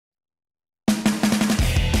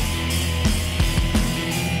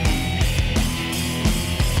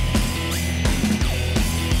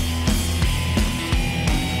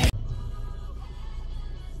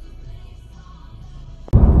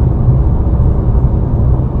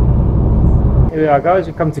Here we are, guys,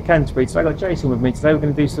 we've come to Canterbury. So I got Jason with me today. We're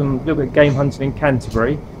going to do some little bit of game hunting in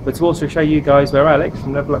Canterbury, but to also show you guys where Alex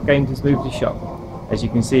from Level Up Games has moved his shop. As you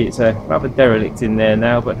can see, it's a rather derelict in there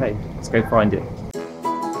now, but hey, let's go find it.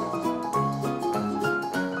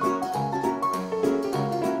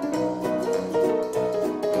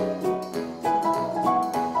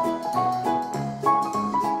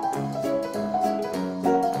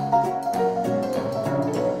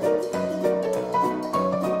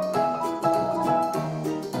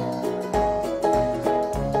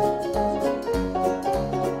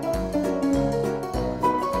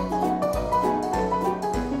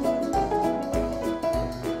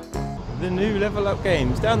 The new Level Up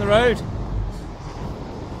Games down the road,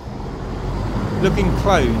 looking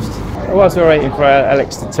closed. Whilst we're waiting for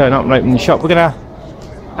Alex to turn up and open the shop, we're gonna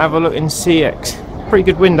have a look in CX. Pretty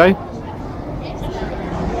good window.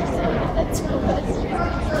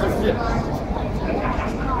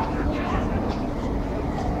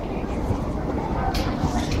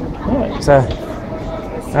 Right, so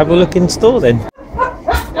have a look in store then.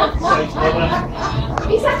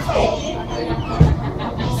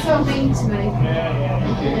 Mean to me.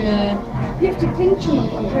 Yeah. You have to pinch them.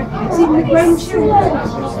 It's even the grandchildren.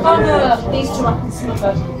 Oh no, these two I can see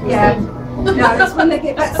them. Yeah. No, it's when they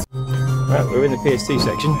get back. Right, we're in the PS2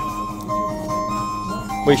 section.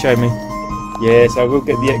 Will you show me? Yes, I will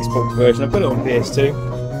get the Xbox version. I've got it on PS2.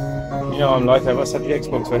 You know I'm like, I must have the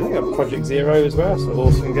Xbox version. I got Project Zero as well, it's an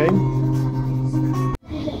awesome game.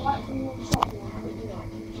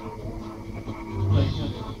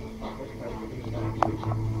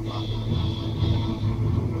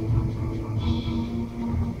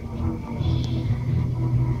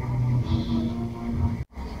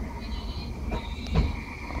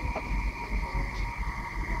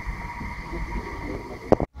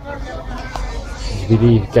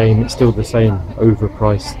 Believe game, it's still the same,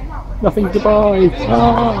 overpriced. Nothing to buy.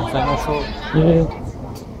 Ah, yeah.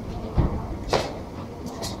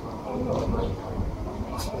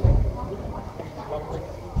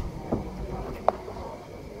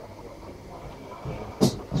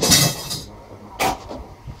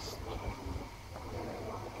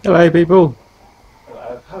 Hello, people.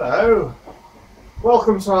 Hello. Hello.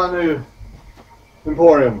 Welcome to our new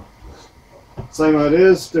Emporium. Same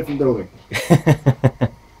ideas, different building.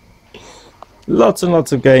 Lots and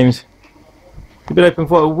lots of games. You've been open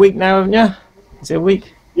for a week now, haven't you? Is it a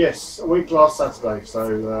week? Yes, a week last Saturday, so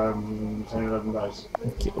 10, 11 days.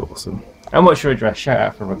 Okay, awesome. And what's your address? Shout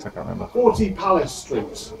out for us, I can't remember. 40 Palace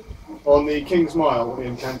Street on the King's Mile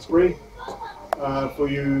in Canterbury. For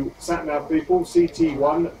you sat-nav people,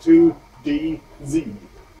 CT1 2DZ.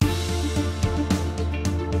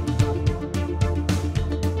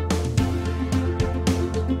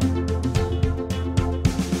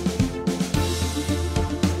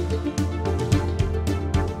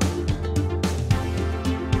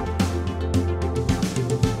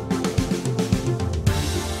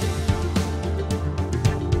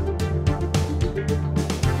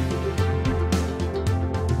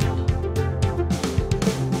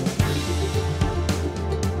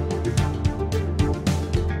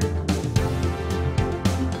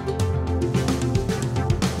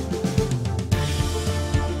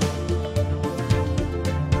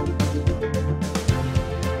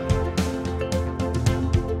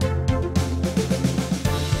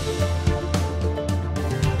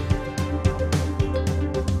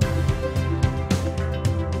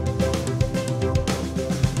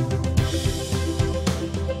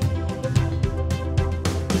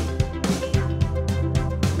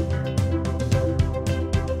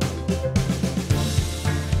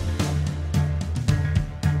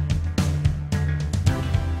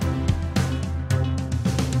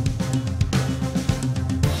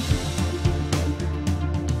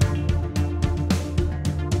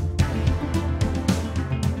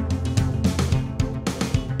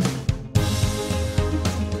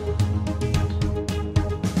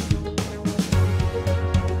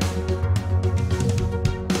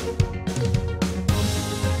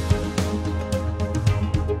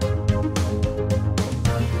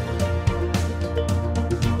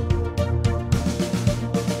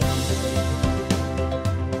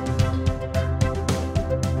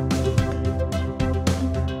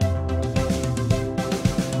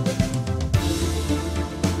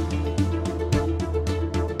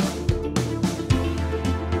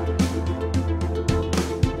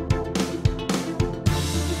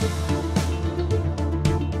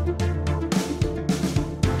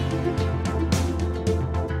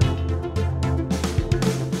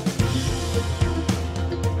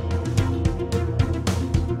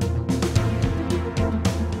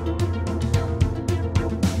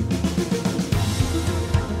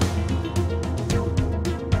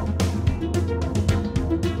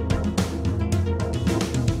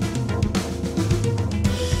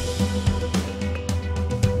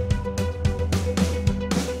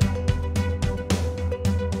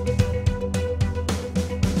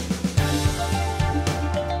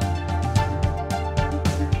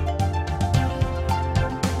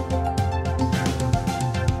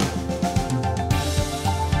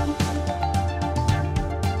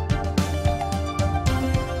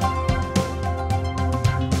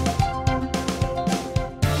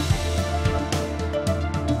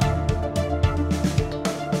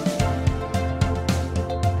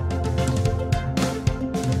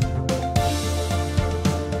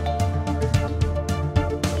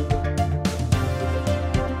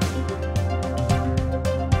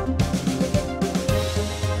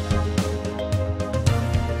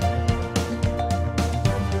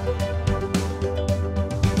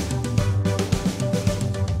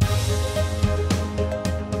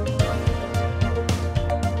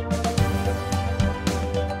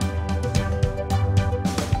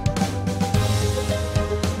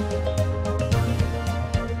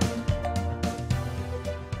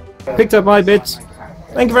 Picked up my bits.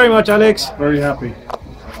 Thank you very much, Alex. Very happy.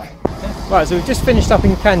 Right, so we've just finished up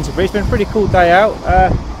in Canterbury. It's been a pretty cool day out.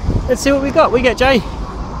 Let's see what we got. What we get, Jay?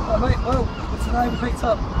 Oh, mate, well, today we picked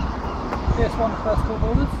up PS1 First Call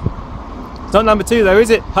Borders. It's not number 2 though, is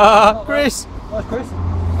it? Ha, Chris. Nice, Chris.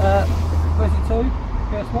 Resident 2,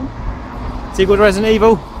 PS1. Sequel to Resident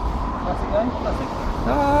Evil. Classic game, classic.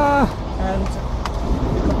 And a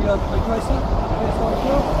copy of Ridge Racer, PS1 as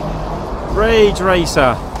well. Rage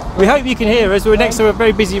Racer. We hope you can hear us. We're next to a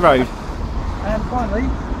very busy road. And finally,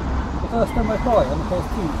 the first demo fly on the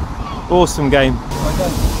PS2. Awesome game.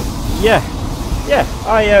 Yeah.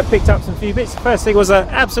 I picked up some few bits. The first thing was an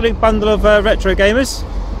absolute bundle of retro gamers.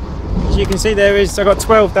 As you can see, I got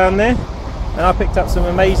 12 down there, and I picked up some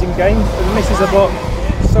amazing games. For the missus, I bought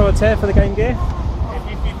Solitaire for the Game Gear.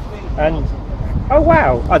 And oh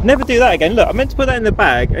wow, I'd never do that again. Look, I meant to put that in the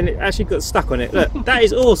bag, and it actually got stuck on it. Look, that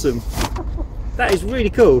is awesome. That is really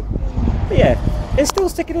cool. But yeah, it's still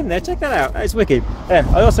sticking in there. Check that out. That is wicked. Yeah,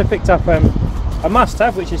 I also picked up a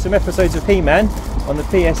must-have, which is some episodes of He-Man on the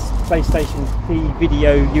PlayStation P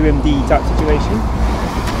video UMD type situation.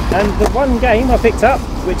 And the one game I picked up,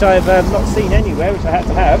 which I've not seen anywhere, which I had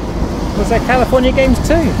to have, was California Games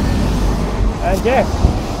 2. And yeah,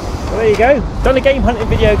 well, there you go. Done a game hunting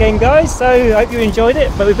video game, guys. So I hope you enjoyed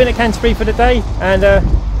it. But we've been at Canterbury for the day, and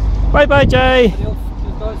bye bye, Jay. Adios,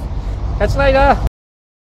 guys. Catch you later.